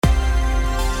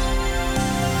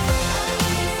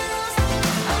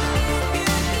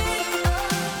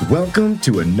Welcome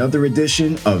to another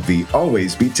edition of the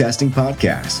Always Be Testing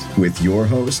podcast with your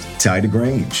host, Ty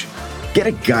DeGrange. Get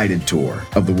a guided tour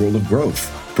of the world of growth,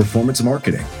 performance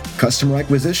marketing, customer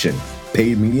acquisition,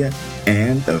 paid media,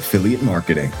 and affiliate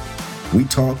marketing. We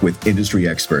talk with industry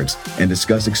experts and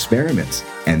discuss experiments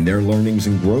and their learnings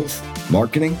in growth,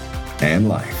 marketing, and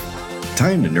life.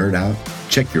 Time to nerd out,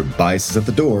 check your biases at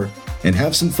the door, and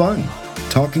have some fun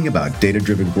talking about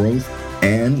data-driven growth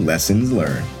and lessons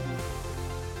learned.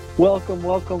 Welcome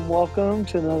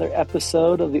to another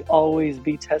episode of the Always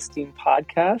Be Testing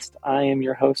podcast. I am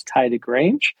your host, Ty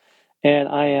DeGrange, and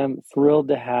I am thrilled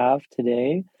to have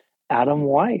today Adam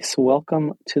Weiss.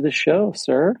 Welcome to the show,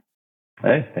 sir.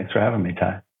 Hey, thanks for having me,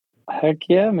 Ty. Heck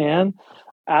yeah, man.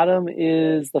 Adam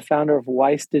is the founder of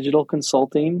Weiss Digital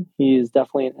Consulting. He is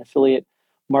definitely an affiliate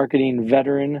marketing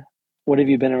veteran. What have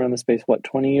you been around the space?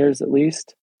 20 years at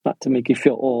least? Not to make you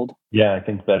feel old. Yeah, I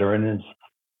think veteran is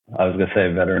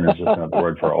just another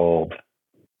word for old.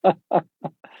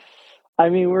 I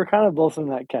mean, we're kind of both in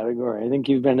that category. I think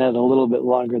you've been at it a little bit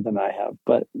longer than I have,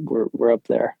 but we're up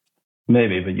there.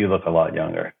 Maybe, but you look a lot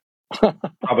younger.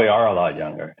 Probably are a lot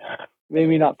younger.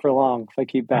 Maybe not for long if I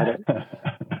keep at it.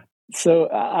 So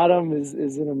Adam is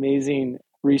an amazing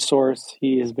resource.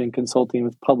 He has been consulting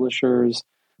with publishers,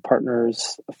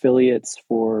 partners, affiliates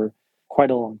for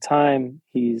quite a long time.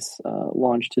 He's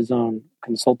launched his own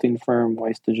consulting firm,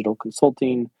 Weiss Digital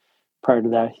Consulting. Prior to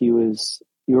that, you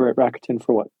were at Rakuten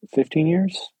for 15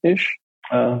 years-ish?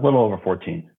 A little over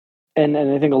 14. And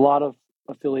I think a lot of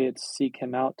affiliates seek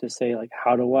him out to say, like,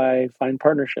 how do I find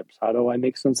partnerships? How do I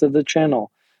make sense of the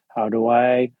channel? How do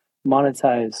I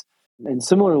monetize? And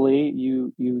similarly,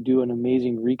 you do an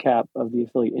amazing recap of the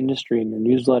affiliate industry in your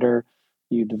newsletter.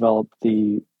 You develop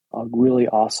the really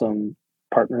awesome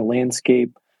partner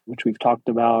landscape, which we've talked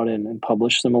about and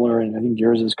published similar. And I think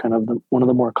yours is kind of one of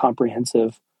the more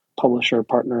comprehensive publisher,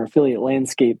 partner, affiliate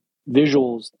landscape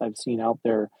visuals I've seen out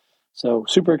there. So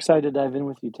super excited to dive in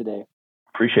with you today.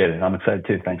 Appreciate it. I'm excited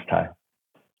too. Thanks, Ty.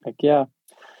 Heck yeah.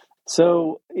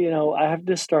 So, I have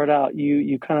to start out.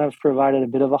 You kind of provided a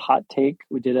bit of a hot take.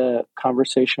 We did a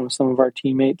conversation with some of our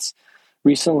teammates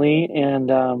recently, and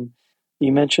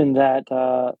you mentioned that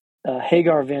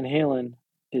Hagar Van Halen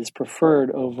is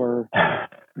preferred over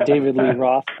David Lee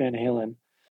Roth Van Halen.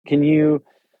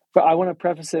 I want to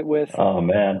preface it with, oh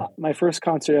man, my first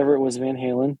concert ever was Van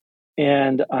Halen,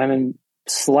 and I'm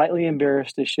slightly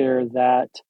embarrassed to share that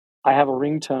I have a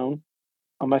ringtone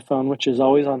on my phone, which is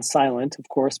always on silent, of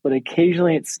course, but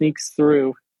occasionally it sneaks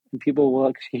through and people will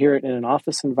actually hear it in an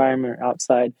office environment or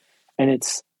outside, and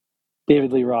it's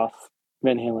David Lee Roth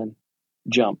Van Halen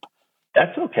Jump.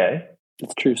 That's okay.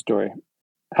 It's a true story.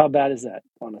 How bad is that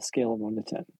on a scale of 1 to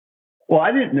 10? Well,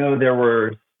 I didn't know there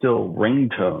were still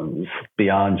ringtones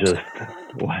beyond just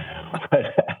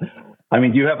I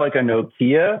mean, do you have like a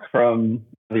Nokia from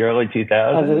the early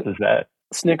 2000s? Is that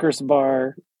Snickers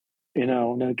bar,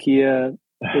 Nokia?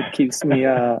 It keeps me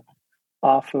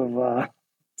off of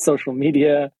social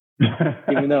media,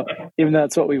 even though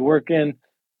that's what we work in.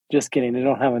 Just kidding. I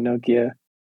don't have a Nokia.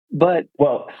 But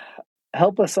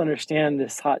help us understand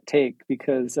this hot take,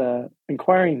 because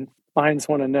inquiring minds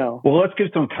want to know. Well, let's give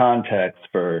some context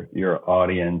for your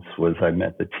audience. I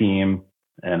met the team,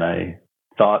 and I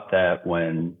thought that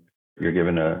when you're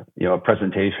given a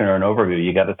presentation or an overview,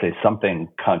 you got to say something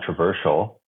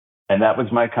controversial. And that was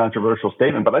my controversial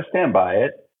statement, but I stand by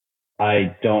it.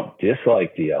 I don't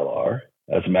dislike DLR.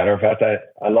 As a matter of fact,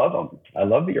 I love them. I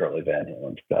love the early Van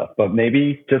Halen stuff. But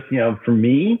maybe just, for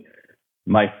me,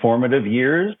 my formative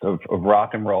years of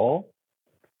rock and roll,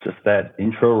 just that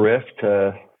intro riff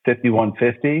to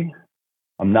 5150.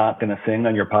 I'm not going to sing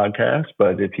on your podcast,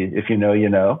 but if you know, you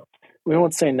know. We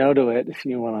won't say no to it if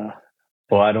you want to.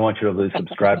 Well, I don't want you to lose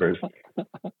subscribers.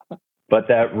 But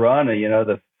that run,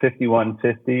 the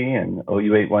 5150 and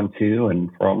OU 812 and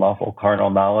For Unlawful Carnal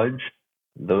Knowledge,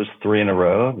 those three in a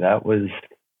row, that was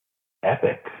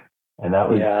epic. And that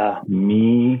was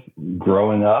me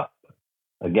growing up.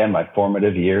 Again, my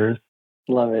formative years.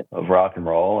 Love it. Of rock and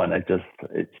roll. And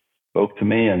it spoke to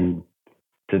me. And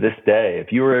to this day,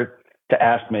 if you were to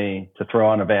ask me to throw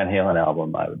on a Van Halen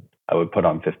album, I would put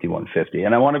on 5150.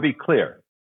 And I want to be clear.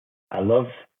 I love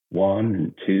 1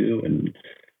 and 2 and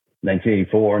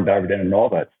 1984 and Diver Down and all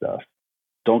that stuff.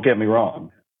 Don't get me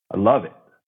wrong. I love it.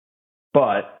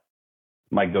 But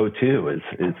my go-to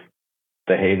is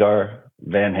the Hagar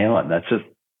Van Halen.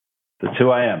 That's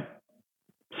who I am.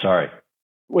 Sorry.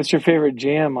 What's your favorite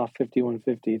jam off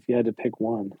 5150 if you had to pick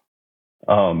one?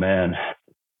 Oh, man.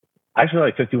 I actually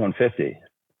like 5150,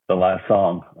 the last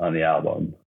song on the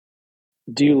album.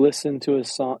 Do you listen to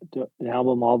an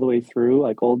album all the way through,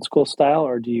 like old school style,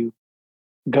 or do you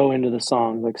go into the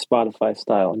songs like Spotify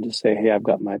style and just say, "Hey, I've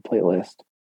got my playlist"?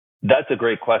 That's a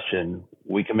great question.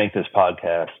 We can make this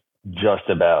podcast just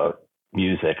about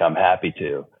music. I'm happy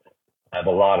to. I have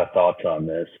a lot of thoughts on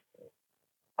this.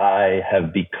 I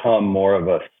have become more of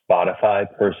a Spotify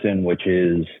person, which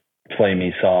is play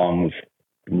me songs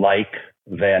like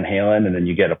Van Halen, and then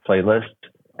you get a playlist.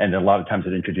 And a lot of times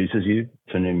it introduces you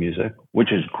to new music,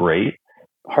 which is great.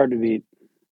 Hard to beat.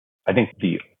 I think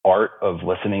the art of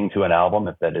listening to an album,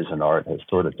 if that is an art, has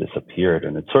sort of disappeared,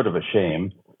 and it's sort of a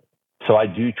shame. So I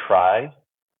do try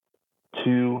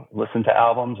to listen to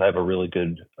albums. I have a really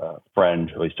good friend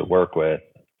who I used to work with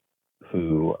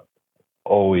who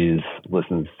always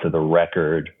listens to the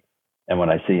record. And when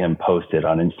I see him post it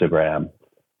on Instagram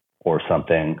or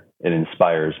something, it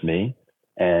inspires me.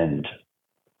 And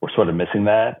we're sort of missing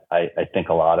that. I think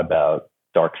a lot about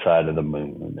Dark Side of the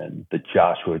Moon and the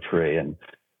Joshua Tree and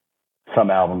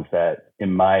some albums that,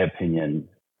 in my opinion,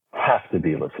 have to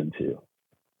be listened to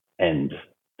end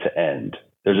to end.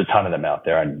 There's a ton of them out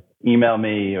there. And email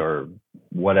me or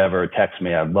whatever, text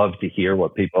me. I'd love to hear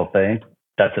what people think.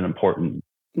 That's an important.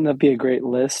 Wouldn't that be a great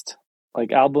list?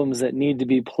 Like albums that need to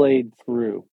be played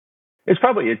through. It's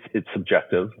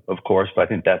subjective, of course, but I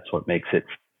think that's what makes it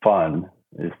fun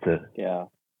is to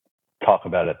talk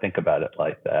about it, think about it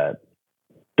like that.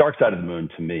 Dark Side of the Moon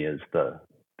to me is the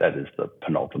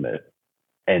penultimate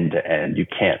end to end. You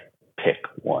can't pick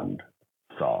one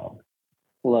song.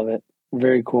 Love it.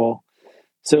 Very cool.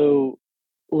 So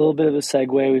a little bit of a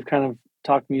segue. We've kind of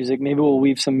talked music. Maybe we'll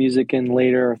weave some music in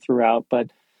later or throughout,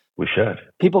 but we should.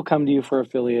 People come to you for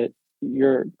affiliate.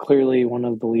 You're clearly one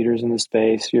of the leaders in the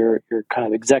space. Your kind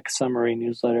of exec summary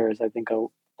newsletter is, I think, an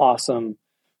awesome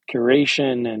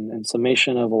curation and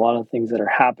summation of a lot of things that are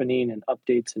happening and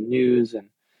updates and news and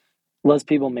lets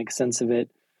people make sense of it.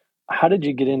 How did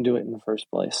you get into it in the first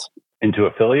place? Into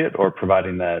affiliate or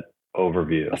providing that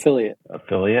overview?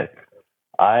 Affiliate.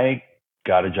 I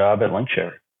got a job at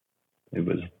Linkshare. It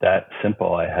was that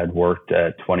simple. I had worked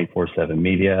at 24/7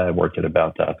 Media. I worked at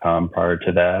About.com prior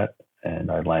to that, and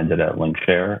I landed at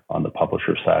Linkshare on the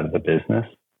publisher side of the business.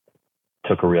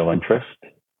 Took a real interest,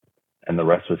 and the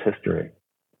rest was history.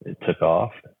 It took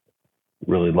off.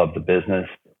 Really loved the business,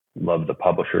 loved the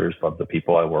publishers, loved the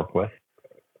people I worked with.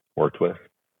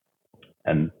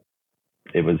 And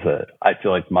it was I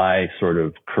feel like my sort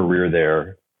of career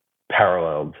there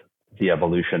paralleled the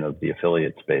evolution of the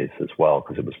affiliate space as well,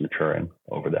 because it was maturing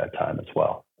over that time as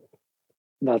well.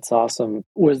 That's awesome.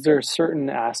 Was there certain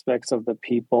aspects of the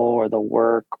people or the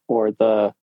work or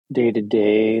the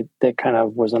day-to-day that kind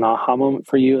of was an aha moment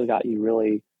for you that got you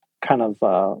really kind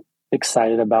of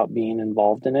excited about being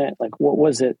involved in it? Like, what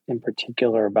was it in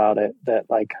particular about it that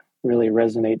like really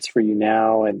resonates for you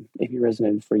now and maybe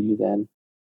resonated for you then?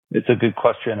 It's a good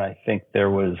question. I think there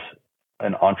was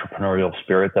an entrepreneurial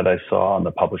spirit that I saw on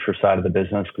the publisher side of the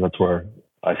business, because that's where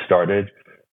I started.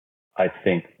 I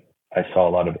think I saw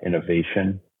a lot of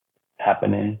innovation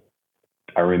happening.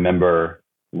 I remember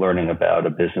learning about a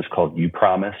business called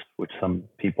UPromise, which some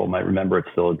people might remember. It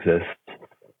still exists,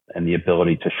 and the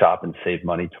ability to shop and save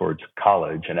money towards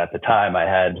college. And at the time I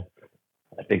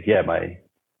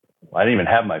didn't even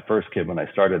have my first kid when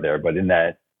I started there, but in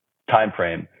that time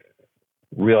frame,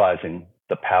 realizing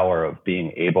the power of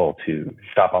being able to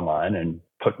shop online and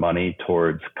put money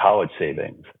towards college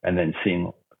savings, and then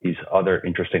seeing these other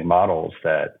interesting models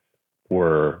that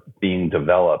were being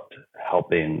developed,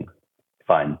 helping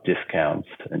find discounts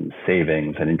and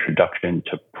savings and introduction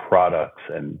to products.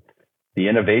 And the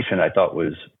innovation I thought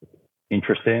was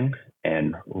interesting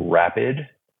and rapid.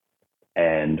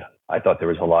 And I thought there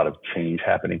was a lot of change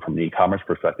happening from the e-commerce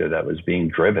perspective that was being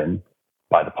driven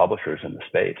by the publishers in the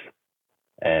space.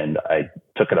 And I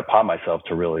took it upon myself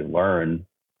to really learn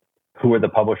who are the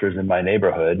publishers in my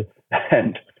neighborhood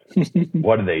and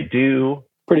what do they do?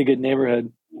 Pretty good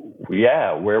neighborhood.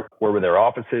 Yeah. Where were their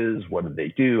offices? What did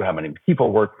they do? How many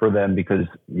people worked for them? Because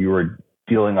you were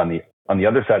dealing on the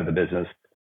other side of the business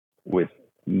with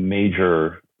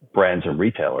major brands and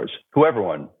retailers who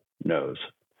everyone knows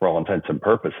for all intents and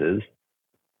purposes.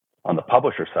 On the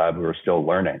publisher side, we were still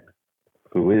learning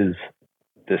who is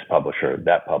this publisher,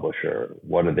 that publisher,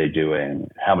 what are they doing?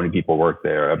 How many people work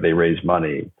there? Have they raised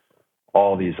money?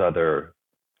 All these other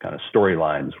kind of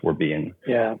storylines were being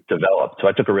developed. So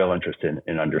I took a real interest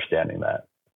in understanding that.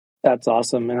 That's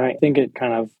awesome. And I think it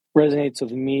kind of resonates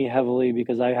with me heavily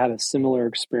because I had a similar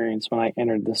experience when I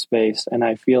entered the space. And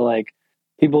I feel like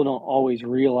people don't always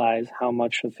realize how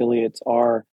much affiliates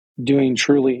are doing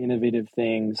truly innovative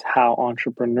things, how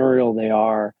entrepreneurial they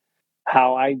are,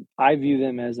 how I view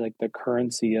them as like the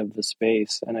currency of the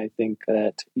space. And I think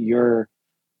that you're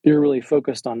really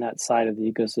focused on that side of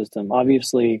the ecosystem.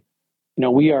 Obviously,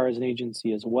 we are as an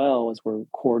agency as well as we're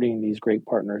courting these great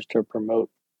partners to promote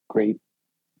great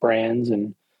brands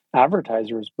and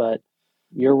advertisers, but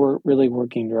you're really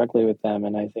working directly with them.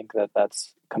 And I think that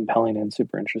that's compelling and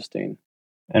super interesting.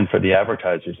 And for the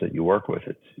advertisers that you work with,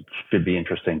 it should be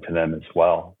interesting to them as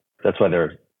well. That's why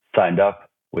they're signed up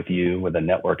with you, with a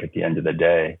network at the end of the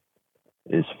day,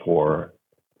 is for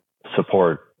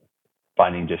support,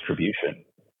 finding distribution,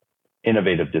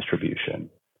 innovative distribution,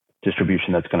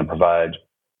 distribution that's going to provide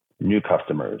new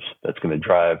customers, that's going to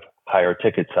drive higher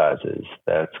ticket sizes,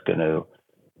 that's going to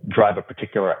drive a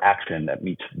particular action that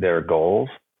meets their goals.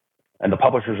 And the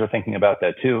publishers are thinking about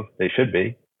that too. They should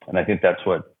be. And I think that's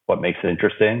what makes it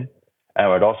interesting. And I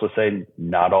would also say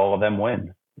not all of them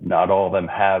win. Not all of them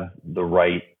have the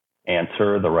right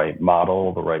answer, the right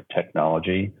model, the right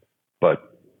technology,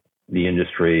 but the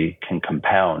industry can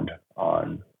compound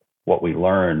on what we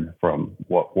learn from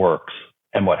what works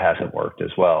and what hasn't worked as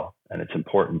well. And it's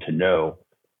important to know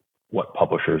what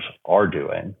publishers are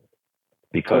doing,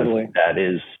 because Totally. that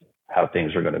is how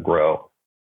things are going to grow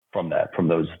from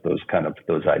those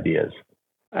ideas.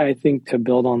 I think to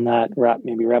build on that,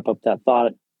 wrap up that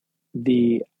thought,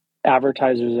 the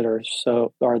advertisers that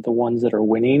are the ones that are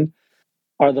winning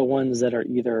are the ones that are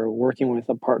either working with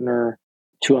a partner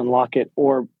to unlock it,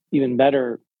 or even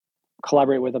better,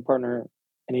 collaborate with a partner,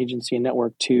 an agency, and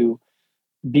network to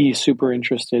be super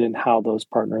interested in how those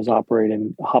partners operate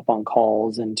and hop on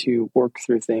calls and to work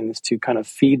through things to kind of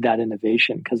feed that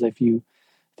innovation. Because if you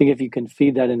can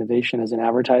feed that innovation as an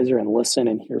advertiser and listen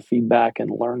and hear feedback and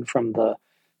learn from the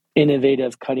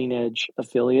innovative, cutting edge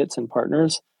affiliates and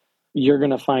partners, you're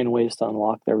going to find ways to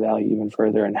unlock their value even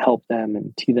further and help them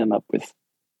and tee them up with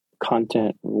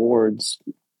content, rewards,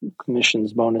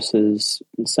 commissions, bonuses,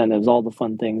 incentives, all the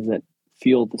fun things that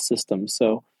fuel the system.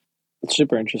 So it's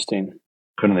super interesting.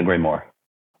 Couldn't agree more.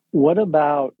 What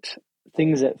about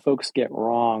things that folks get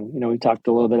wrong? We talked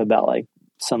a little bit about like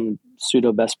some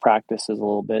pseudo best practices a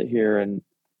little bit here and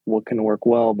what can work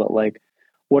well, but like,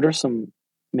 what are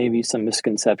maybe some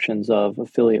misconceptions of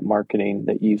affiliate marketing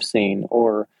that you've seen,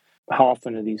 or how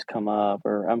often do these come up?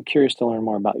 Or I'm curious to learn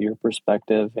more about your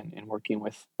perspective in working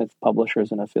with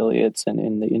publishers and affiliates and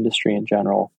in the industry in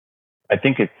general. I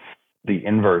think it's the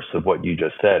inverse of what you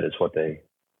just said is what they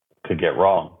could get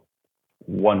wrong.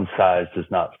 One size does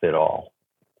not fit all.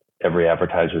 Every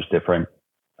advertiser is different.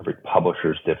 Every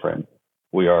publisher is different.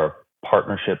 We are a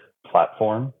partnership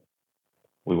platform.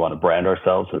 We want to brand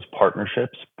ourselves as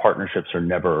partnerships. Partnerships are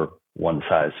never one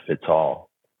size fits all.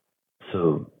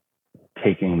 So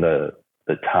taking the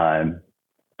time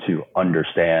to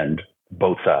understand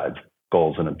both sides,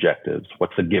 goals and objectives,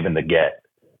 what's the give and the get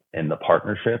in the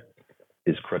partnership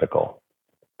is critical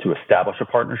to establish a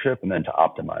partnership and then to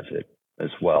optimize it as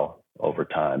well over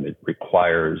time. It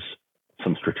requires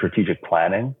some strategic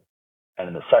planning and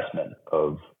an assessment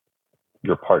of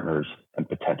your partners and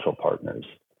potential partners.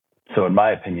 So in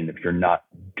my opinion, if you're not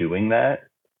doing that,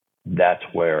 that's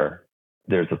where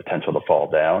there's the potential to fall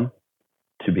down,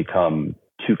 to become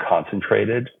too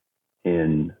concentrated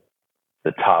in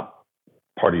the top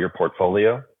part of your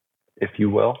portfolio, if you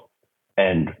will,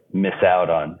 and miss out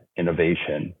on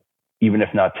innovation, even if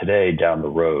not today, down the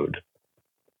road.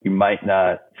 You might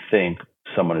not think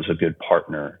someone is a good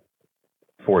partner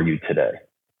for you today.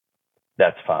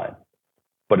 That's fine.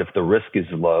 But if the risk is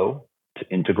low to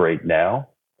integrate now,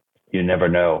 you never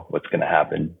know what's going to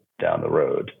happen down the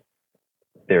road.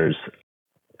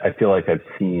 I feel like I've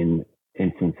seen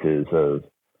instances of,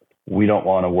 we don't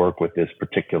want to work with this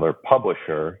particular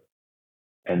publisher,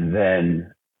 and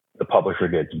then the publisher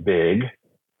gets big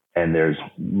and there's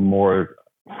more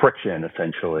friction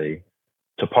essentially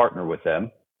to partner with them.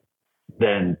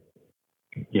 Then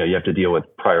you have to deal with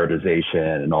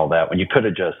prioritization and all that, when you could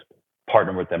have just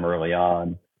partnered with them early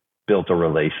on, built a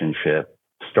relationship,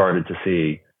 started to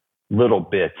see little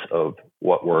bits of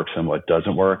what works and what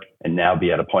doesn't work, and now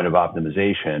be at a point of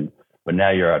optimization. But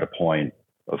now you're at a point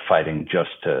of fighting just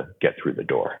to get through the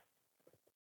door.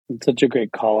 It's such a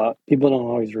great call out. People don't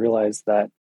always realize that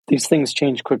these things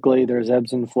change quickly. There's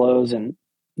ebbs and flows, and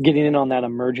getting in on that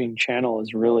emerging channel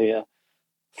is really a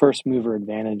first mover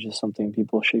advantage, is something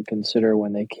people should consider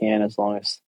when they can, as long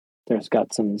as there's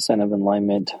got some incentive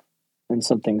alignment and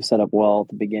something set up well at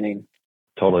the beginning.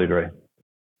 Totally agree.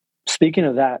 Speaking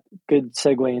of that, good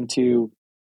segue into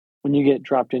when you get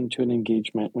dropped into an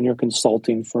engagement, when you're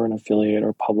consulting for an affiliate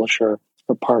or publisher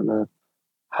or partner,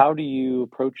 how do you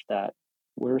approach that?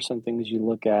 What are some things you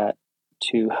look at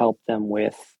to help them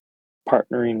with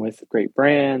partnering with great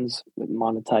brands, with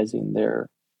monetizing their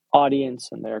audience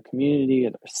and their community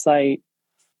and their site.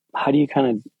 How do you kind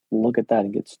of look at that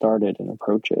and get started and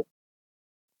approach it?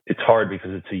 It's hard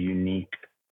because it's a unique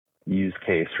use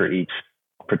case for each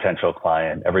potential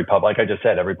client. Like I just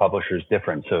said, every publisher is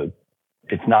different. So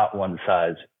it's not one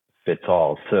size fits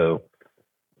all. So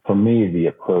for me, the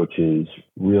approach is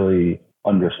really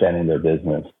understanding their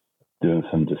business, doing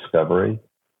some discovery,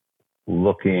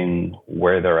 looking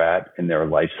where they're at in their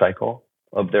life cycle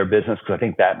of their business, because I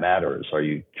think that matters. Are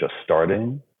you just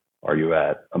starting? Are you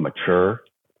at a mature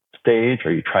stage?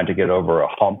 Are you trying to get over a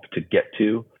hump to get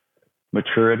to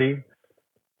maturity?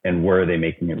 And where are they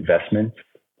making investments?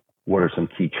 What are some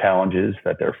key challenges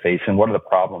that they're facing? What are the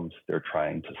problems they're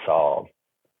trying to solve?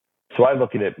 So I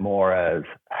look at it more as,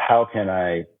 how can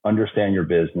I understand your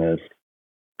business,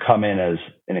 come in as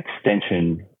an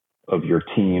extension of your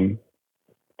team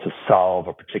to solve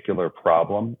a particular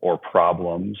problem or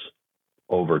problems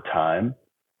over time,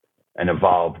 and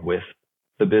evolve with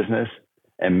the business,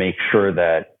 and make sure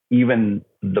that even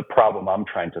the problem I'm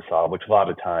trying to solve, which a lot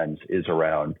of times is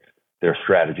around their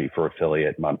strategy for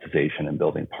affiliate monetization and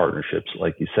building partnerships,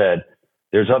 like you said,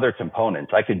 there's other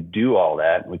components. I could do all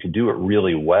that. We could do it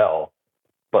really well.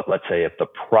 But let's say if the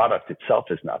product itself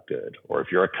is not good, or if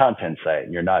you're a content site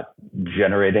and you're not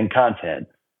generating content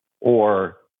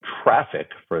or traffic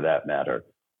for that matter,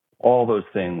 all those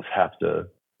things have to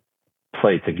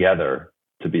play together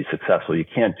to be successful. You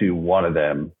can't do one of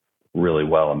them really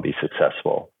well and be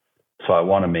successful. So I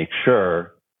want to make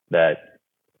sure that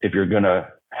if you're going to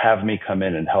have me come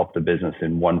in and help the business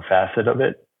in one facet of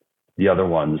it, the other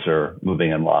ones are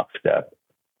moving in lockstep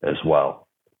as well.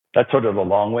 That's sort of a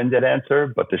long-winded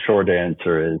answer, but the short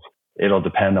answer is it'll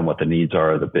depend on what the needs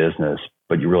are of the business,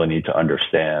 but you really need to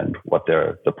understand what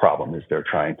the problem is they're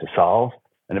trying to solve,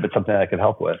 and if it's something I could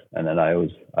help with. And then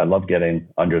I love getting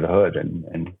under the hood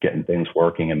and getting things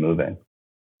working and moving.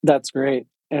 That's great.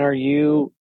 And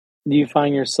do you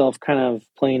find yourself kind of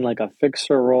playing like a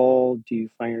fixer role? Do you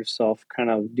find yourself kind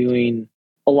of doing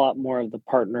a lot more of the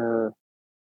partner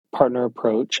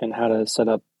approach and how to set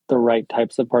up the right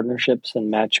types of partnerships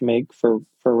and match make for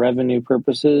revenue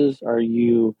purposes? Are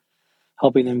you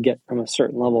helping them get from a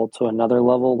certain level to another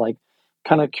level? Like,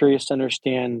 kind of curious to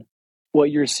understand what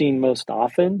you're seeing most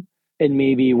often and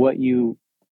maybe what you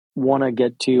want to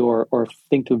get to or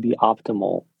think would be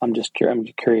optimal. I'm just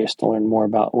curious to learn more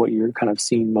about what you're kind of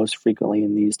seeing most frequently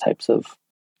in these types of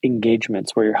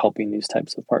engagements where you're helping these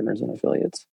types of partners and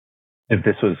affiliates. If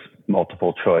this was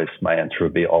multiple choice, my answer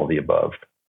would be all the above.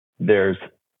 There's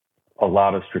a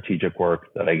lot of strategic work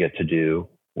that I get to do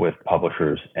with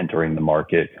publishers entering the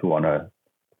market who want to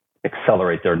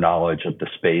accelerate their knowledge of the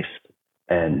space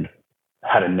and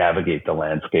how to navigate the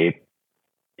landscape.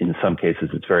 In some cases,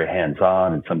 it's very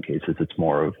hands-on. In some cases, it's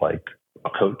more of like a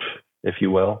coach, if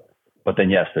you will. But then,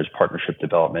 yes, there's partnership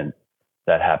development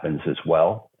that happens as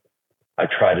well. I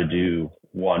try to do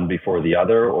one before the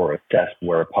other, or assess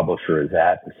where a publisher is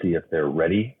at to see if they're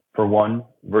ready for one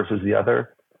versus the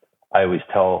other. I always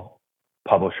tell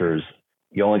publishers,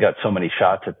 you only got so many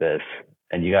shots at this,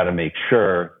 and you got to make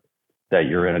sure that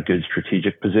you're in a good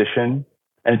strategic position.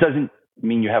 And it doesn't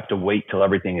mean you have to wait till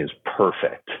everything is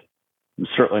perfect. I'm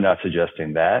certainly not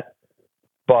suggesting that,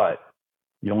 but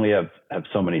you only have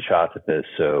so many shots at this.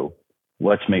 So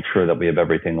let's make sure that we have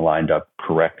everything lined up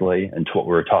correctly. And to what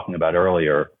we were talking about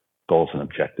earlier, goals and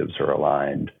objectives are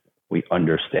aligned. We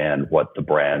understand what the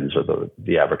brands or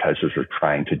the advertisers are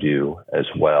trying to do as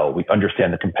well. We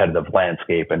understand the competitive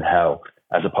landscape and how,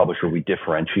 as a publisher, we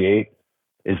differentiate.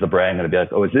 Is the brand going to be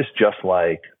like, oh, is this just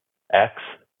like X?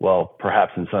 Well,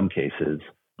 perhaps in some cases,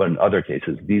 but in other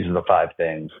cases, these are the 5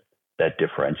 things that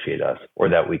differentiate us, or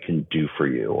that we can do for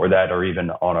you, or that are even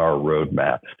on our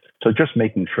roadmap. So just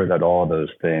making sure that all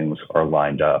those things are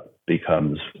lined up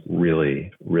becomes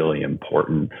really, really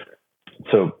important.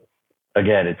 So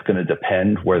again, it's going to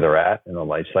depend where they're at in the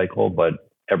life cycle, but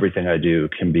everything I do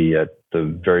can be at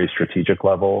the very strategic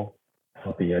level,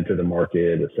 helping enter the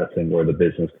market, assessing where the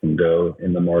business can go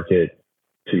in the market,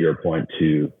 to your point,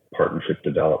 to partnership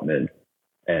development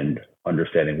and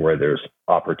understanding where there's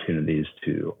opportunities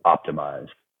to optimize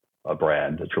a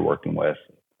brand that you're working with,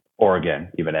 or again,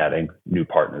 even adding new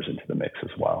partners into the mix as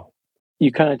well.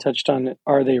 You kind of touched on,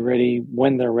 are they ready,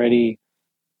 when they're ready,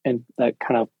 and that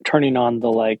kind of turning on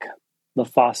the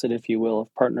faucet, if you will,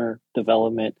 of partner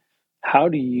development. How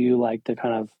do you like to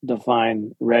kind of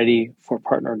define ready for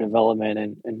partner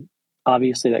development? And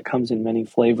obviously that comes in many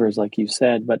flavors, like you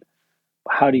said, but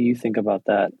how do you think about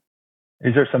that?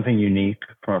 Is there something unique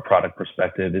from a product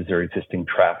perspective? Is there existing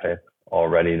traffic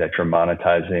already that you're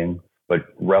monetizing but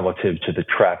relative to the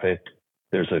traffic,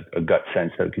 there's a gut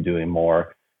sense that we could do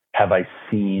more. Have I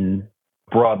seen,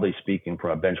 broadly speaking,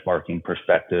 from a benchmarking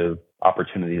perspective,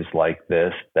 opportunities like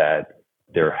this that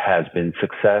there has been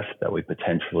success that we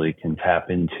potentially can tap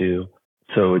into?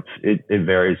 So it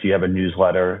varies. Do you have a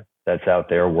newsletter that's out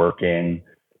there working?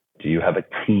 Do you have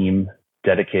a team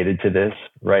dedicated to this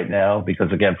right now?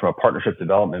 Because again, from a partnership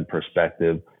development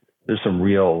perspective, there's some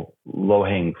real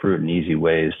low-hanging fruit and easy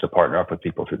ways to partner up with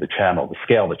people through the channel. The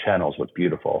scale of the channel is what's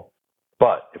beautiful.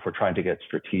 But if we're trying to get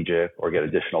strategic or get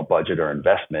additional budget or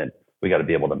investment, we got to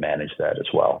be able to manage that as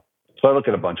well. So I look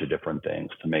at a bunch of different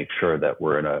things to make sure that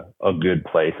we're in a good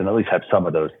place and at least have some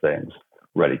of those things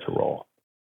ready to roll.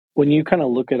 When you kind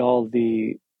of look at all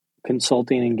the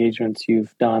consulting engagements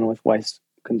you've done with Weiss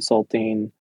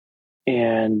Consulting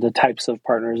and the types of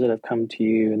partners that have come to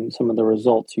you and some of the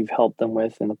results you've helped them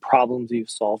with and the problems you've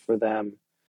solved for them,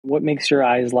 what makes your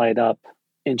eyes light up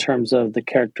in terms of the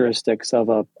characteristics of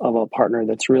a partner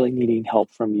that's really needing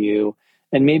help from you,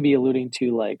 and maybe alluding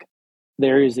to like the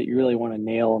areas that you really want to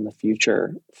nail in the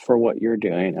future for what you're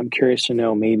doing? I'm curious to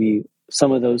know maybe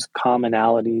some of those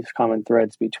commonalities, common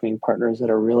threads between partners that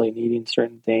are really needing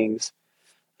certain things.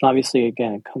 Obviously,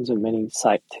 again, it comes in many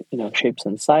shapes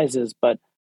and sizes, but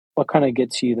what kind of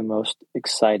gets you the most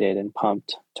excited and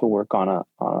pumped to work on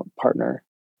a partner?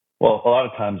 Well, a lot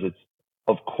of times it's,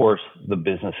 of course, the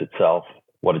business itself,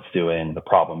 what it's doing, the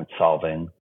problem it's solving.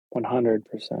 100%.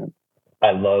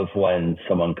 I love when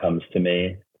someone comes to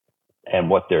me and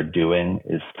what they're doing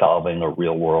is solving a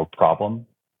real world problem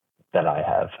that I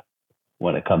have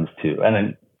when it comes to, and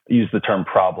I use the term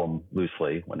problem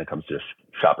loosely when it comes to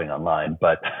shopping online,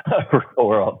 but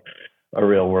a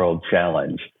real world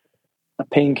challenge. A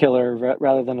painkiller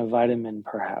rather than a vitamin,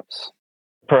 perhaps.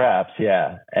 Perhaps,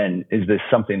 yeah. And is this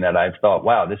something that I've thought,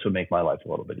 wow, this would make my life a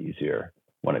little bit easier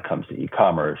when it comes to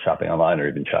e-commerce, shopping online, or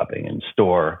even shopping in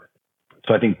store?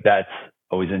 So I think that's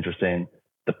always interesting.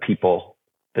 The people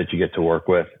that you get to work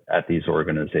with at these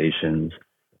organizations,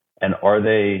 and are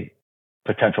they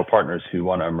potential partners who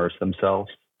want to immerse themselves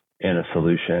in a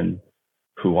solution,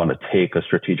 who want to take a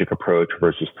strategic approach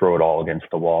versus throw it all against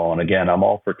the wall? And again, I'm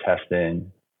all for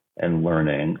testing and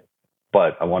learning,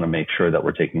 but I want to make sure that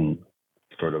we're taking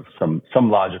sort of some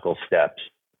logical steps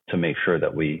to make sure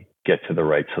that we get to the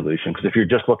right solution. Because if you're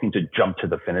just looking to jump to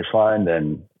the finish line,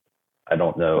 then I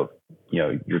don't know,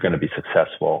 you're going to be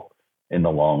successful in the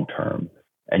long term.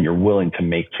 And you're willing to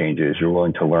make changes. You're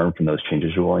willing to learn from those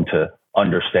changes. You're willing to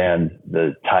understand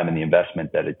the time and the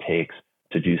investment that it takes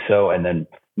to do so. And then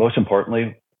most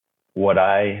importantly, what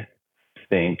I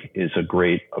think is a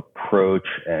great approach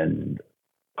and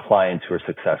clients who are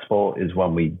successful is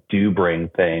when we do bring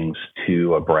things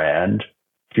to a brand.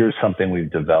 Here's something we've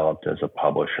developed as a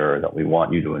publisher that we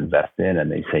want you to invest in,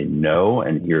 and they say no,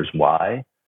 and here's why.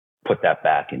 Put that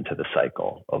back into the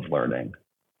cycle of learning.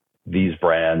 These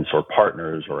brands or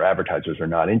partners or advertisers are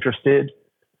not interested,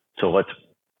 so let's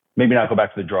maybe not go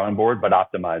back to the drawing board, but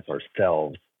optimize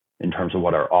ourselves in terms of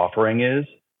what our offering is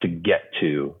to get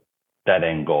to that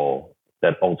end goal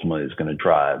that ultimately is going to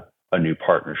drive a new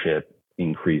partnership,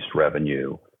 increased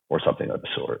revenue, or something of the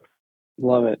sort.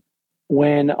 Love it.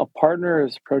 When a partner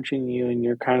is approaching you and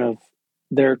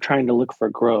they're trying to look for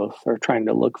growth or trying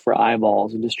to look for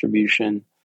eyeballs and distribution,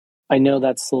 I know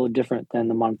that's a little different than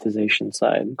the monetization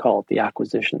side, call it the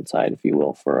acquisition side, if you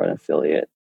will, for an affiliate.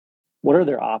 What are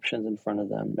their options in front of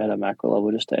them at a macro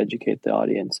level, just to educate the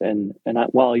audience? And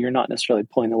while you're not necessarily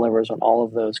pulling the levers on all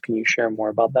of those, can you share more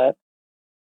about that?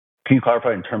 Can you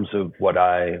clarify in terms of what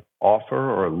I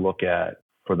offer or look at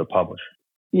for the publisher?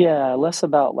 Yeah, less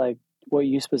about like what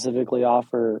you specifically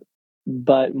offer,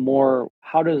 but more,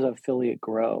 how does an affiliate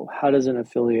grow? How does an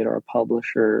affiliate or a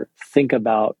publisher think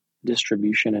about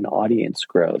distribution and audience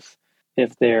growth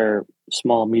if they're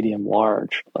small, medium,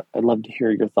 large? I'd love to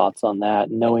hear your thoughts on that,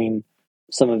 knowing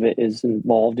some of it is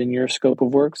involved in your scope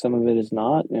of work, some of it is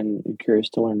not, and I'm curious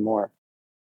to learn more.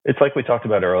 It's like we talked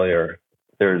about earlier.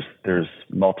 There's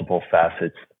multiple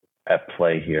facets at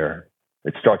play here.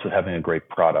 It starts with having a great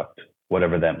product,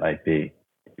 whatever that might be.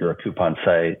 You're a coupon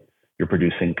site, you're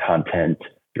producing content,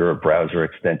 you're a browser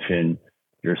extension,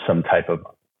 you're some type of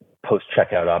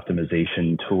post-checkout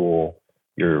optimization tool,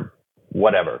 you're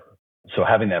whatever. So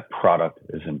having that product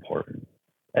is important.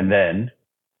 And then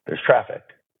there's traffic.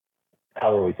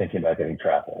 How are we thinking about getting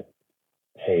traffic?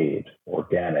 Paid,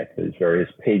 organic, there's various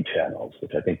paid channels,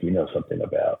 which I think you know something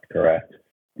about, correct?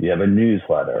 You have a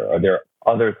newsletter. Are there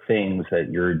other things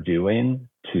that you're doing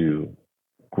to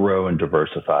grow and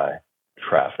diversify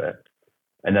traffic?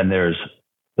 And then there's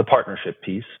the partnership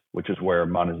piece, which is where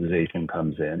monetization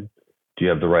comes in. Do you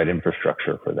have the right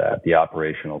infrastructure for that? The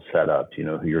operational setup? Do you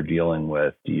know who you're dealing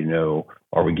with? Do you know,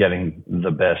 are we getting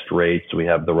the best rates? Do we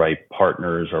have the right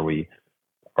partners? Are we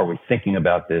thinking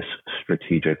about this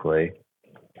strategically?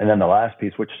 And then the last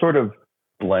piece, which sort of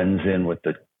blends in with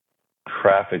the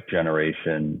traffic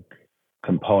generation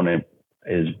component,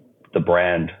 is the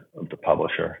brand of the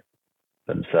publisher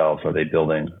themselves. Are they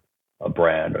building a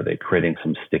brand? Are they creating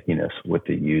some stickiness with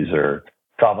the user,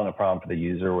 solving a problem for the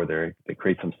user where they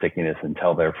create some stickiness and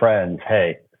tell their friends,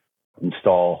 hey,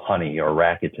 install Honey or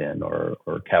Rakuten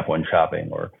or Cap One Shopping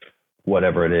or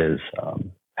whatever it is.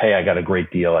 Hey, I got a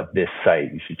great deal at this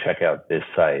site. You should check out this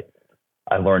site.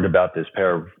 I learned about this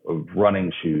pair of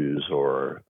running shoes,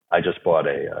 or I just bought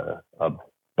a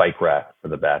bike rack for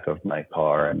the back of my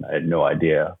car and I had no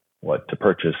idea what to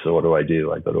purchase. So what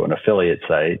do? I go to an affiliate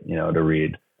site, to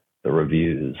read the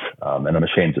reviews. And I'm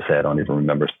ashamed to say I don't even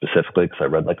remember specifically because I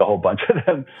read like a whole bunch of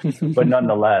them. But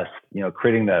nonetheless,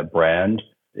 creating that brand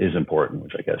is important,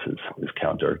 which I guess is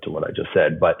counter to what I just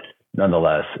said. But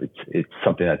nonetheless, it's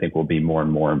something I think will be more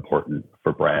and more important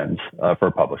for brands,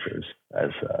 for publishers as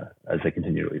they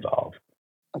continue to evolve.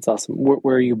 That's awesome.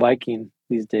 Where are you biking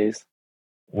these days?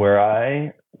 Where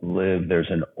I live,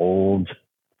 there's an old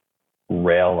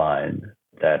rail line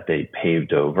that they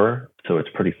paved over, so it's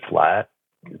pretty flat.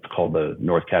 It's called the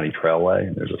North County Trailway,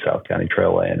 and there's a South County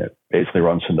Trailway, and it basically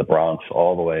runs from the Bronx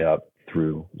all the way up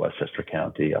through Westchester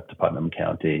County, up to Putnam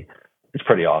County. It's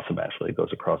pretty awesome, actually. It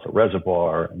goes across a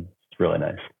reservoir, and it's really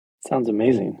nice. Sounds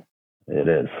amazing. It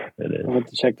is. I'll have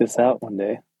to check this out one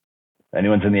day. If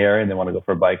anyone's in the area and they want to go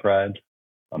for a bike ride,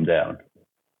 I'm down.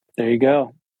 There you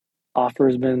go. Offer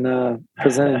has been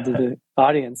presented to the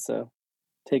audience, so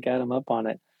take Adam up on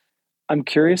it. I'm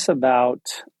curious about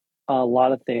a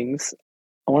lot of things.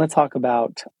 I want to talk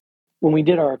about when we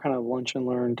did our kind of lunch and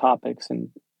learn topics and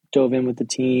dove in with the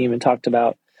team and talked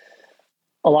about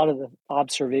a lot of the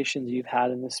observations you've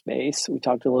had in the space. We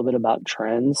talked a little bit about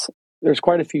trends. There's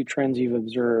quite a few trends you've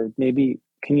observed. Maybe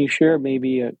can you share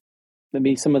maybe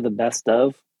some of the best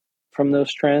of from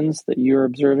those trends that you're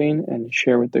observing and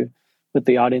share with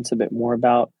the audience a bit more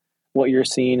about what you're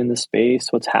seeing in the space,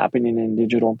 what's happening in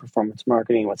digital and performance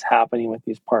marketing, what's happening with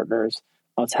these partners,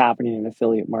 what's happening in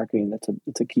affiliate marketing.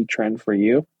 That's a key trend for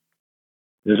you.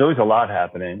 There's always a lot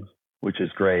happening, which is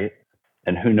great.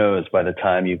 And who knows, by the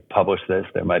time you publish this,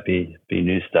 there might be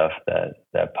new stuff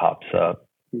that pops up.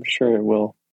 I'm sure it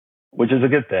will. Which is a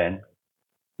good thing.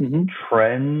 Mm-hmm.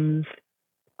 Trends,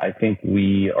 I think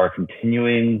we are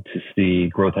continuing to see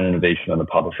growth and innovation on the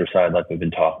publisher side, like we've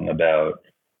been talking about.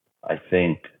 I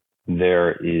think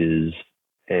there is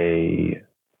a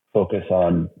focus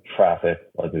on traffic,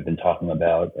 like we've been talking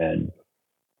about, and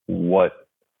what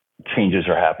changes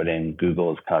are happening.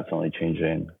 Google is constantly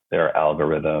changing their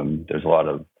algorithm. There's a lot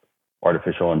of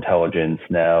artificial intelligence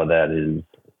now that is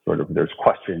there's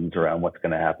questions around what's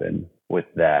going to happen with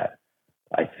that.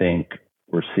 I think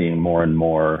we're seeing more and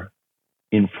more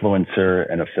influencer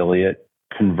and affiliate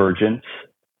convergence.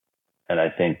 And I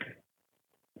think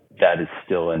that is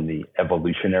still in the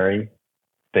evolutionary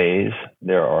phase.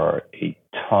 There are a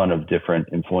ton of different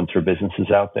influencer businesses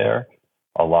out there,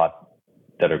 a lot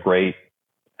that are great,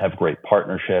 have great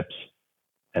partnerships,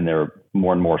 and they're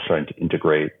more and more starting to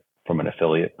integrate from an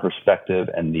affiliate perspective.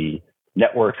 And the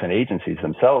networks and agencies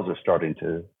themselves are starting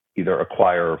to either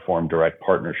acquire or form direct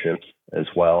partnerships as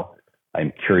well.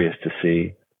 I'm curious to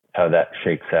see how that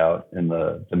shakes out in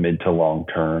the mid to long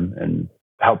term and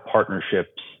how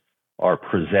partnerships are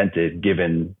presented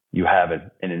given you have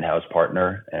an in-house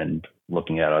partner and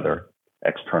looking at other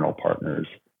external partners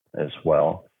as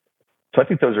well. So I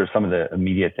think those are some of the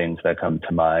immediate things that come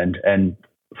to mind. And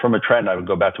from a trend, I would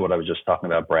go back to what I was just talking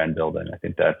about, brand building. I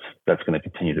think that's going to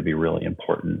continue to be really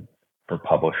important for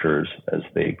publishers as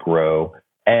they grow.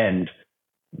 And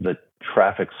the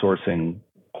traffic sourcing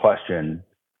question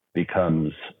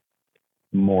becomes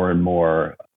more and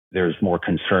more, there's more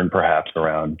concern perhaps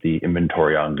around the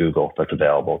inventory on Google that's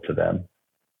available to them.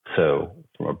 So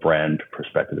from a brand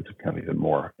perspective, it's becoming even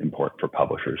more important for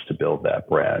publishers to build that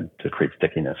brand to create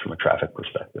stickiness from a traffic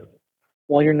perspective.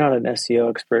 While you're not an SEO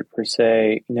expert per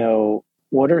se,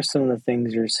 what are some of the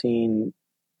things you're seeing,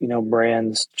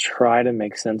 brands try to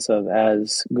make sense of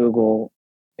as Google,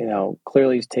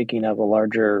 clearly is taking up a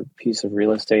larger piece of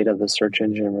real estate of the search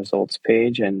engine results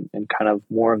page and kind of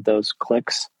more of those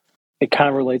clicks. It kind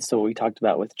of relates to what we talked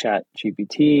about with Chat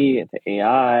GPT, the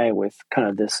AI, with kind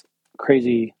of this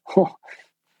crazy,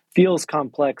 feels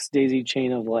complex daisy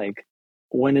chain of like,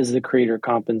 when is the creator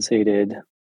compensated?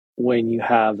 When you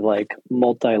have like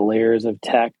multi-layers of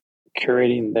tech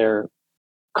curating their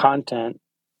content,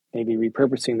 maybe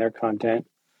repurposing their content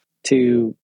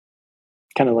to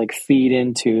kind of like feed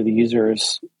into the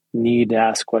user's need to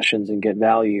ask questions and get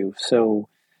value. So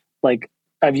like,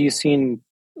 have you seen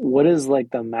what is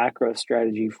like the macro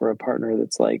strategy for a partner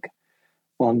that's like,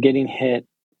 well, I'm getting hit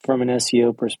from an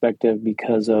SEO perspective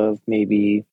because of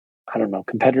maybe, I don't know,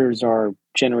 competitors are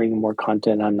generating more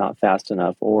content, I'm not fast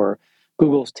enough, or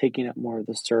Google's taking up more of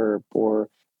the SERP, or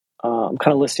I'm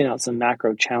kind of listing out some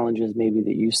macro challenges maybe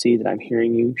that you see that I'm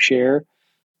hearing you share.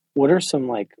 What are some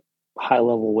like high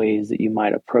level ways that you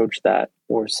might approach that,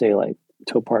 or say like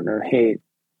to a partner, hey,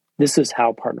 this is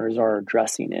how partners are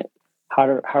addressing it.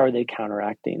 How are they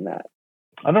counteracting that?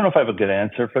 I don't know if I have a good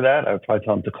answer for that. I would probably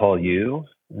tell them to call you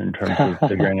in terms of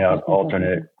figuring out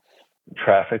alternate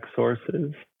traffic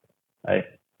sources. I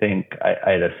think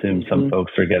I'd assume some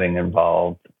folks are getting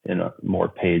involved in more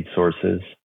paid sources.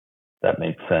 That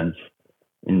makes sense.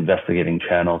 Investigating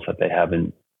channels that they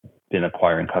haven't been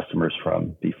acquiring customers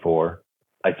from before.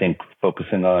 I think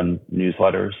focusing on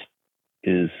newsletters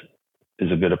is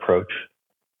a good approach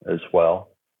as well.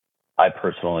 I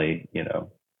personally,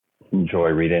 enjoy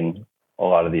reading a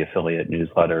lot of the affiliate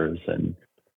newsletters, and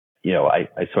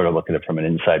I sort of look at it from an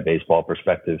inside baseball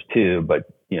perspective too, but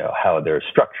how they're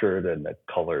structured and the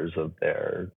colors of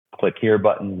their click here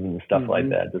buttons and stuff like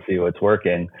that to see what's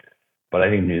working. But I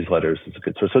think newsletters is a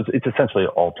good source. So it's essentially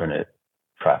alternate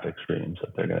traffic streams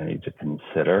that they're going to need to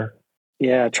consider.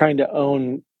 Yeah, trying to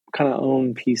own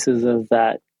pieces of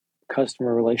that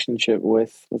customer relationship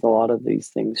with a lot of these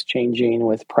things changing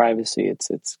with privacy.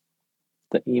 It's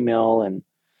the email and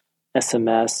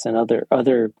SMS and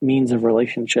other means of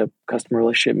customer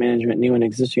relationship management, new and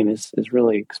existing, is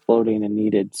really exploding and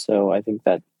needed. So I think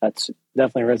that's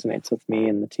definitely resonates with me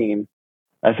and the team.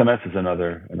 SMS is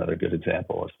another good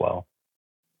example as well.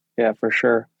 Yeah, for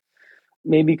sure.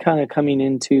 Maybe kind of coming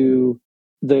into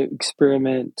the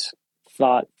experiment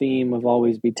thought theme of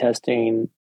always be testing,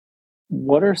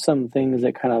 what are some things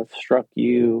that kind of struck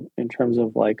you in terms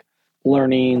of like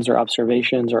learnings or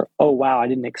observations, or, oh, wow, I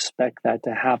didn't expect that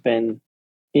to happen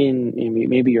in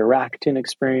maybe your Rakuten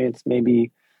experience,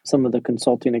 maybe some of the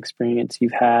consulting experience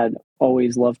you've had?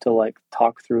 Always love to like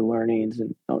talk through learnings,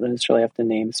 and don't necessarily have to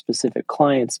name specific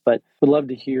clients, but would love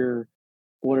to hear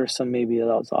what are some maybe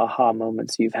those aha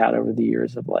moments you've had over the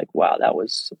years of like, wow, that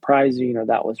was surprising, or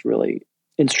that was really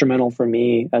instrumental for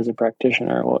me as a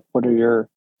practitioner. What are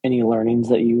any learnings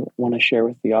that you want to share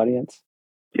with the audience?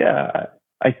 Yeah,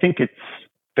 I think it's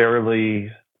fairly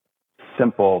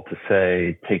simple to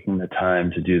say taking the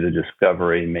time to do the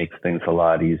discovery makes things a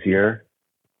lot easier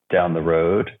down the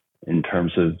road in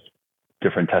terms of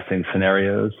different testing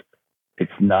scenarios.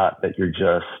 It's not that you're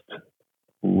just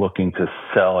looking to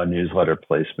sell a newsletter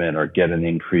placement or get an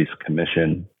increased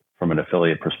commission from an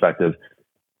affiliate perspective.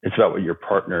 It's about what your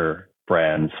partner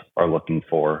brands are looking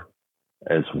for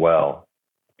as well.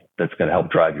 That's going to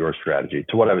help drive your strategy.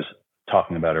 To what I was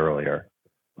talking about earlier,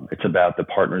 it's about the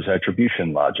partner's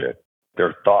attribution logic,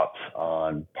 their thoughts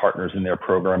on partners in their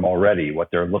program already, what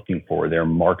they're looking for, their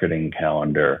marketing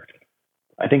calendar.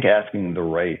 I think asking the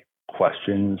right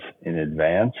questions in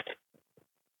advance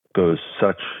goes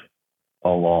such a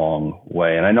long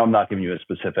way. And I know I'm not giving you a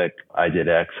specific, I did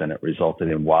X and it resulted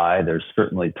in Y. There's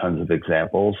certainly tons of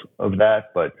examples of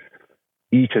that, but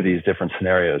each of these different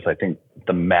scenarios, I think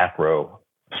the macro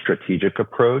strategic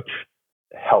approach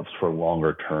helps for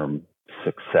longer term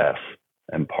success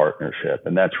and partnership.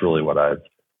 And that's really what I've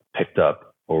picked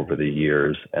up over the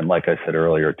years. And like I said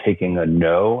earlier, taking a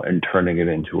no and turning it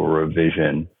into a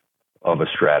revision of a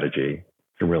strategy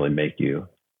can really make you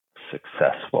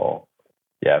successful.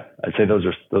 Yeah, I'd say those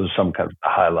are some kind of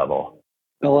high level.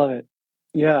 I love it.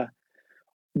 Yeah.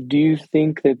 Do you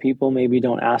think that people maybe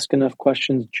don't ask enough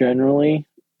questions generally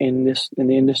in the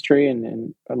industry?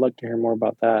 And I'd like to hear more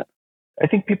about that. I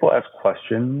think people ask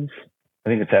questions. I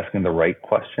think it's asking the right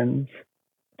questions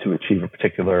to achieve a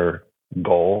particular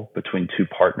goal between two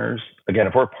partners. Again,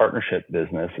 if we're a partnership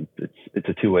business, it's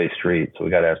a two-way street. So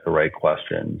we got to ask the right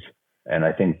questions. And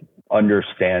I think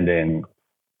understanding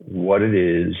what it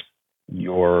is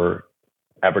your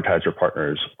advertiser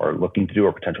partners are looking to do,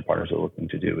 or potential partners are looking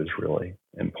to do, is really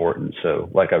important. So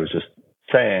like I was just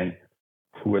saying,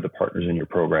 who are the partners in your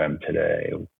program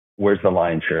today? Where's the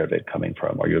lion's share of it coming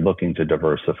from? Are you looking to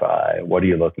diversify? What are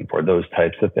you looking for? Those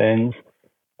types of things.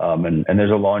 And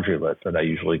there's a laundry list that I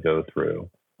usually go through,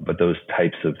 but those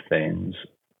types of things,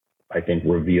 I think,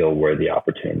 reveal where the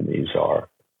opportunities are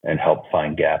and help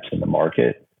find gaps in the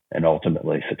market and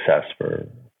ultimately success for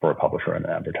a publisher and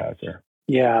an advertiser.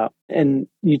 Yeah. And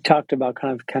you talked about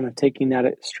kind of taking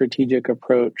that strategic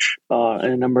approach in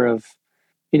a number of,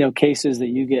 cases that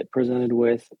you get presented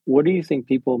with. What do you think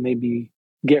people maybe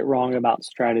get wrong about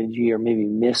strategy or maybe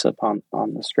miss upon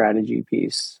on the strategy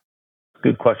piece?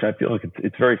 Good question. I feel like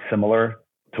it's very similar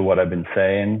to what I've been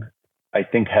saying. I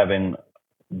think having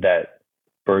that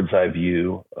bird's eye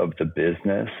view of the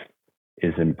business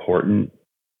is important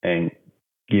and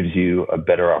gives you a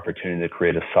better opportunity to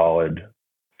create a solid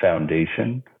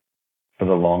foundation for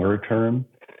the longer term.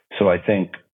 So I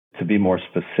think, to be more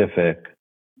specific,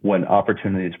 when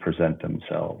opportunities present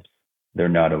themselves, they're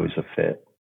not always a fit.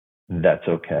 That's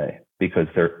okay, because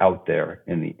they're out there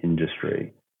in the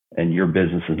industry and your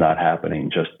business is not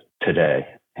happening just today.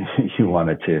 You want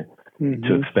it to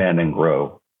expand and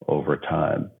grow over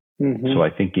time. So I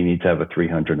think you need to have a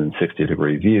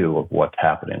 360-degree view of what's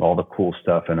happening, all the cool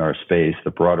stuff in our space,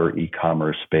 the broader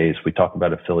e-commerce space. We talk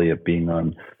about affiliate being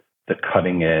on the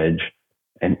cutting edge,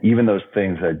 and even those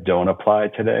things that don't apply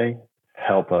today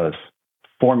help us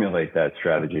formulate that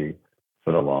strategy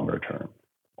for the longer term.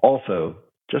 Also,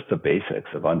 just the basics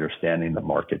of understanding the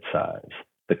market size,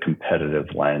 the competitive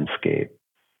landscape,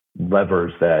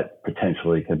 levers that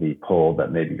potentially can be pulled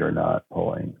that maybe you're not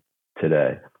pulling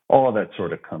today. All of that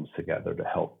sort of comes together to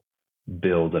help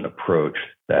build an approach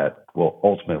that will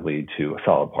ultimately lead to a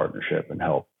solid partnership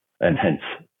and hence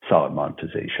solid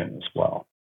monetization as well.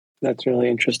 That's really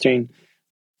interesting.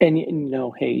 And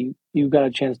hey, you got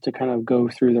a chance to kind of go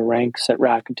through the ranks at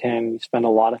Rakuten. You spent a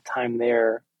lot of time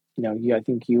there. I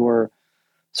think you were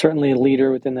certainly a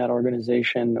leader within that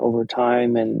organization over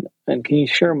time. And can you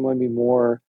share maybe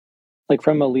more, like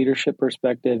from a leadership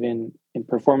perspective in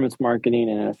performance marketing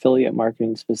and affiliate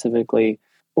marketing specifically,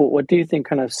 what do you think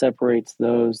kind of separates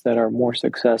those that are more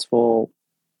successful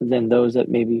than those that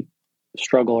maybe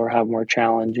struggle or have more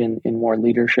challenge in more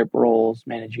leadership roles,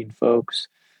 managing folks,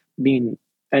 being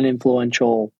an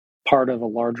influential part of a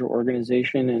larger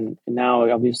organization? And now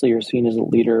obviously you're seen as a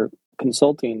leader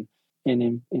consulting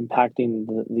and impacting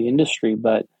the industry,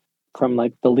 but from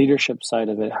like the leadership side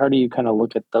of it, how do you kind of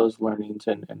look at those learnings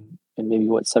and maybe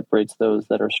what separates those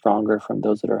that are stronger from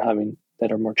those that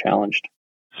are more challenged?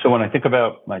 So when I think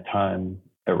about my time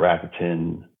at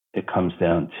Rakuten, it comes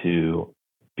down to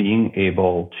being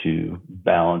able to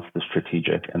balance the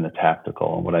strategic and the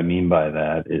tactical. And what I mean by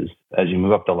that is, as you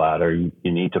move up the ladder, you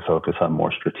need to focus on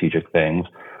more strategic things.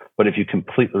 But if you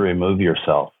completely remove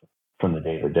yourself from the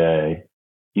day-to-day,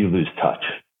 you lose touch.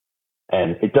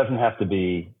 And it doesn't have to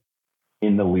be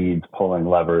in the weeds pulling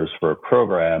levers for a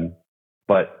program,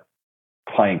 but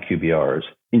client QBRs,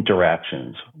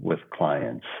 interactions with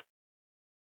clients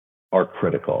are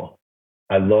critical.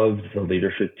 I loved the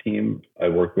leadership team I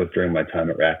worked with during my time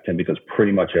at Rakuten because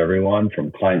pretty much everyone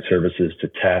from client services to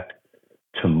tech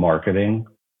to marketing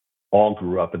all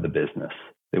grew up in the business.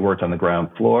 They worked on the ground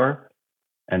floor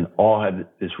and all had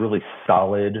this really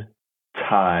solid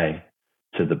tie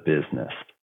to the business.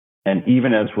 And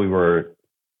even as we were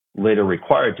later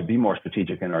required to be more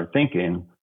strategic in our thinking,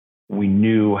 we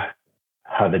knew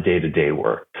how the day-to-day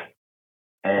worked.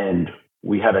 And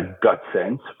we had a gut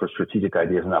sense for strategic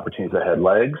ideas and opportunities that had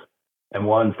legs and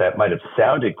ones that might have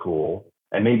sounded cool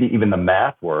and maybe even the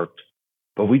math worked,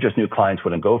 but we just knew clients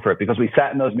wouldn't go for it because we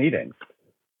sat in those meetings.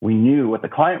 We knew what the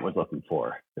client was looking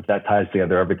for. If that ties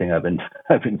together everything I've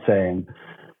been saying,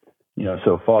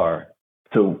 so far.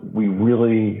 So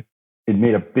it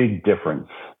made a big difference,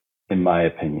 in my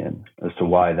opinion, as to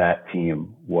why that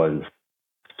team was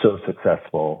so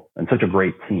successful and such a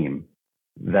great team,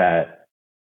 that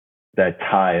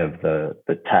tie of the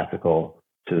tactical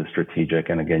to the strategic.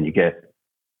 And again, you get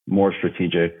more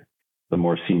strategic the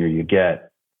more senior you get.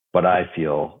 But I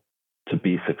feel to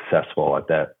be successful at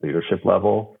that leadership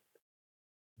level,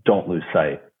 don't lose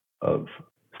sight of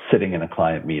sitting in a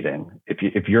client meeting.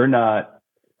 If you're not,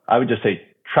 I would just say,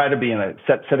 try to be in a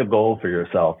set a goal for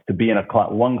yourself to be in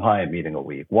one client meeting a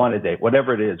week, one a day,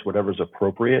 whatever it is, whatever's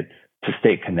appropriate to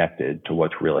stay connected to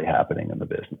what's really happening in the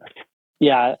business.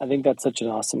 Yeah, I think that's such an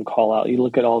awesome call out. You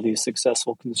look at all these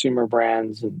successful consumer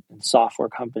brands and software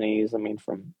companies. I mean,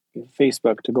 from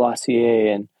Facebook to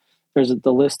Glossier, and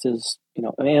the list is,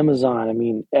 Amazon. I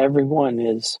mean, everyone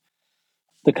is,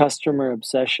 the customer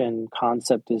obsession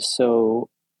concept is so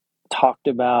talked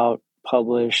about,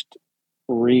 published,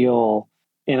 real.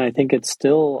 And I think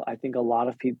a lot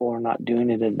of people are not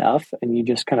doing it enough. And you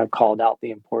just kind of called out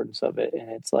the importance of it. And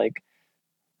it's like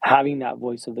having that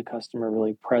voice of the customer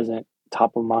really present,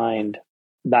 top of mind,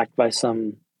 backed by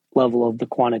some level of the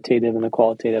quantitative and the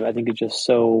qualitative. I think it's just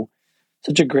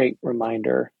such a great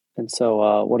reminder. And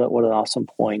so what an awesome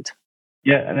point.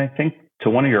 Yeah. And I think to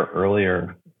one of your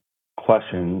earlier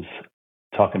questions,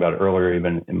 talking about earlier,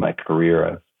 even in my career,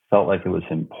 I felt like it was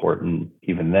important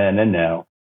even then and now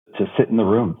to sit in the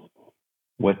room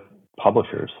with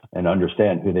publishers and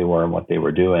understand who they were and what they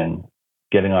were doing,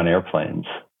 getting on airplanes,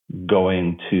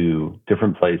 going to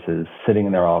different places, sitting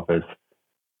in their office,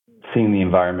 seeing the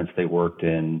environments they worked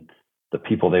in, the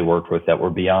people they worked with that were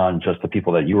beyond just the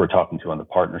people that you were talking to on the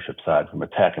partnership side from a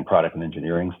tech and product and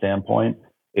engineering standpoint.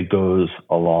 It goes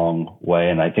a long way.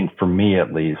 And I think for me,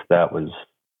 at least, that was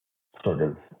sort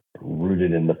of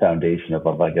rooted in the foundation of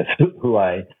I guess, who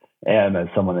I am as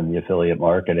someone in the affiliate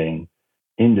marketing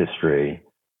industry,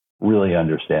 really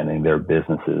understanding their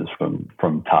businesses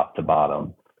from top to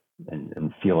bottom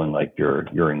and feeling like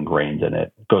you're ingrained in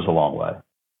it goes a long way.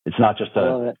 It's not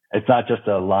just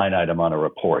a line item on a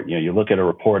report. You know, you look at a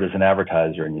report as an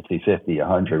advertiser and you see 50,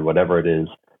 100, whatever it is,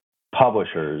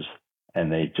 publishers,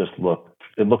 and it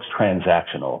looks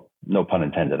transactional. No pun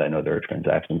intended. I know there are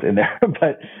transactions in there,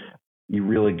 but you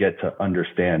really get to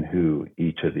understand who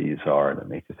each of these are, and it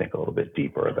makes you think a little bit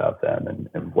deeper about them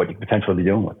and what you potentially be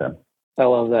doing with them. I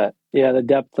love that. Yeah, the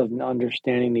depth of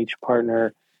understanding each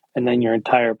partner and then your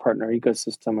entire partner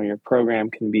ecosystem or your program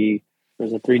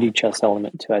there's a 3D chess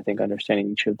element to, I think,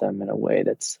 understanding each of them in a way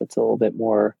that's a little bit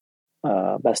more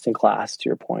best in class, to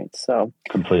your point. So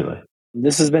completely.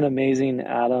 This has been amazing,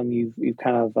 Adam. You've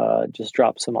kind of just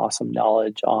dropped some awesome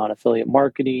knowledge on affiliate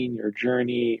marketing, your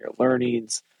journey, your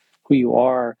learnings, who you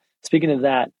are. Speaking of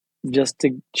that, just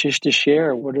to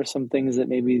share, what are some things that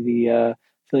maybe the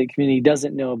affiliate community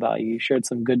doesn't know about you? You shared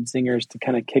some good zingers to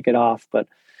kind of kick it off, but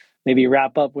maybe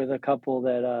wrap up with a couple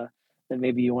that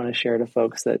maybe you want to share to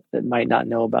folks that might not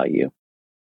know about you.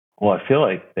 Well, I feel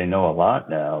like they know a lot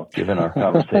now, given our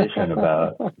conversation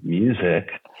about music.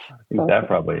 I think that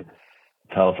probably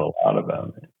tells a lot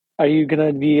about it. Are you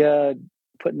going to be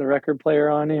putting the record player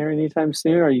on here anytime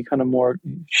soon, or are you kind of more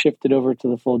shifted over to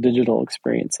the full digital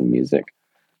experience in music?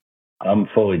 I'm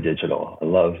fully digital.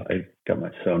 I got my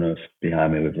Sonos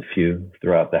behind me with a few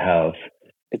throughout the house.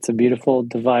 It's a beautiful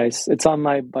device. It's on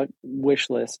my wish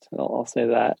list. I'll say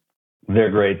that.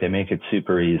 They're great. They make it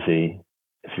super easy.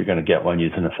 If you're going to get one,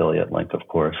 use an affiliate link, of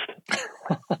course.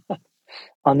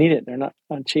 I'll need it. They're not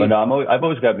cheap. But no, I've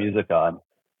always got music on.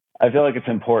 I feel like it's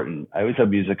important. I always have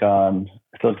music on.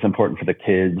 I feel like it's important for the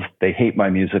kids. They hate my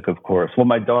music, of course. Well,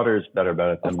 my daughter's better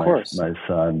about it than my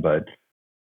son, but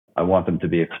I want them to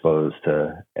be exposed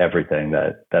to everything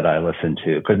that I listen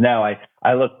to. Because now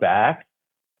I look back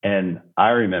and I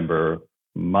remember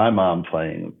my mom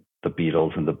playing the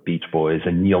Beatles and the Beach Boys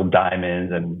and Neil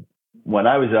Diamond. And when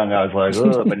I was young, I was like,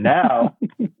 oh, but now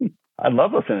I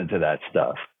love listening to that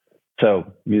stuff.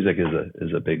 So music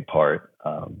is a big part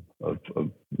of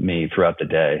me throughout the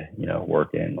day,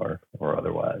 working or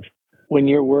otherwise. When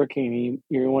you're working,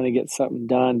 you want to get something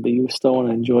done, but you still want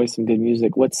to enjoy some good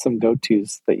music. What's some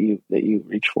go-tos that you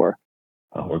reach for?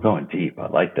 Oh, we're going deep. I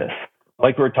like this.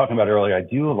 Like we were talking about earlier, I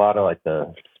do a lot of like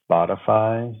the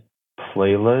Spotify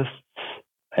playlists,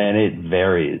 and it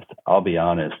varies. I'll be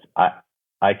honest.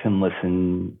 I can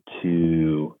listen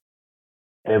to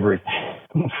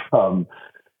everything from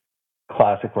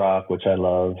classic rock, which I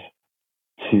love,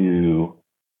 to,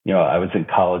 I was in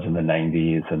college in the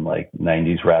 90s, and like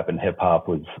 90s rap and hip hop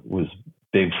was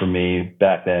big for me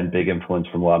back then, big influence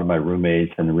from a lot of my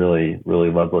roommates, and really, really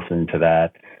loved listening to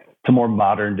that. To more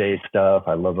modern day stuff,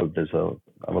 I love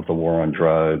the war on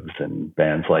drugs and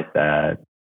bands like that.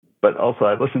 But also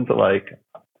I listen to like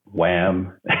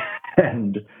Wham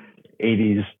and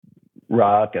 80s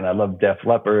rock, and I love Def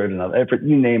Leppard, and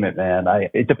you name it, man.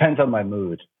 It depends on my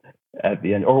mood at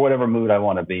the end, or whatever mood I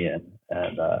want to be in.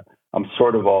 And I'm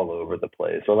sort of all over the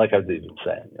place. So like I was even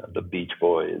saying, the Beach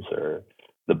Boys or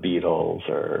the Beatles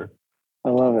I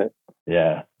love it.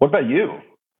 Yeah. What about you?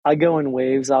 I go in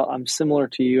waves. I'm similar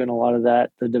to you in a lot of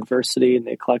that, the diversity and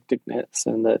the eclecticness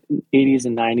and the 80s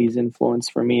and 90s influence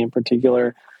for me in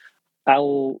particular. I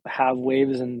will have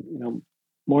waves and,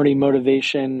 morning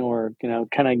motivation or,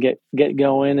 kind of get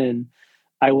going. And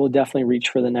I will definitely reach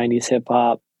for the 90s hip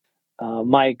hop.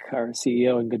 Mike, our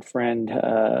CEO and good friend,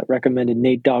 recommended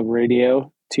Nate Dogg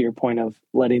Radio, to your point of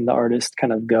letting the artist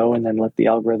kind of go and then let the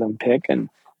algorithm pick. And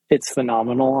it's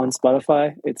phenomenal on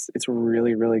Spotify. It's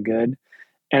really, really good.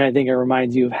 And I think it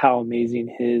reminds you of how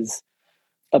amazing his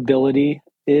ability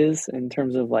is in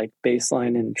terms of like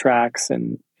baseline and tracks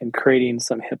and creating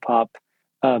some hip hop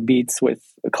beats with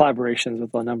collaborations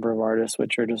with a number of artists,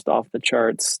 which are just off the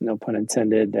charts, no pun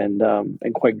intended, and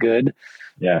quite good.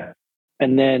 Yeah.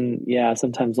 And then,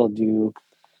 sometimes I'll do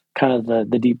kind of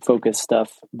the deep focus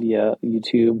stuff via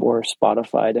YouTube or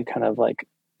Spotify to kind of like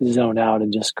zone out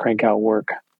and just crank out work.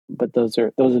 But those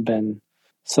have been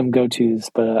some go-tos,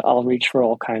 but I'll reach for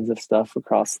all kinds of stuff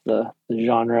across the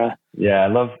genre. Yeah, I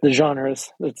love the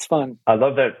genres. It's fun. I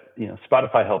love that,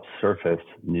 Spotify helps surface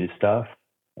new stuff.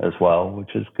 as well,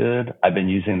 which is good. I've been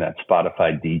using that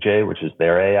Spotify DJ, which is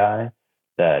their AI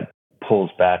that pulls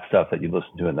back stuff that you've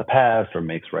listened to in the past or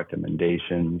makes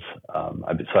recommendations.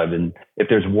 I've been, if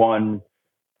there's one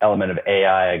element of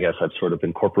AI, I guess I've sort of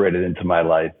incorporated into my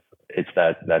life, it's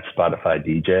that Spotify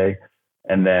DJ.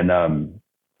 And then,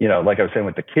 like I was saying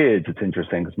with the kids, it's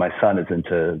interesting because my son is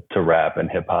into rap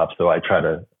and hip hop. So I try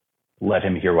to let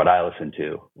him hear what I listened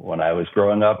to when I was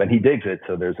growing up, and he digs it.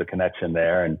 So there's a connection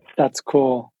there. And that's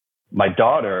cool. My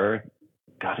daughter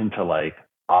got into like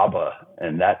ABBA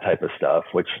and that type of stuff,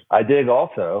 which I dig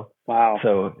also. Wow.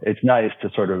 So it's nice to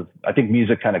sort of, I think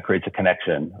music kind of creates a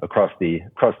connection across the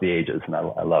ages, and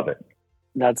I love it.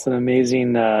 That's an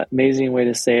amazing way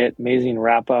to say it. Amazing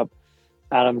wrap up.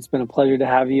 Adam, it's been a pleasure to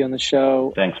have you on the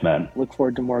show. Thanks, man. Look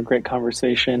forward to more great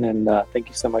conversation, and thank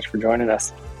you so much for joining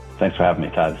us. Thanks for having me,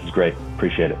 Todd. This is great.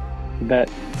 Appreciate it. You bet.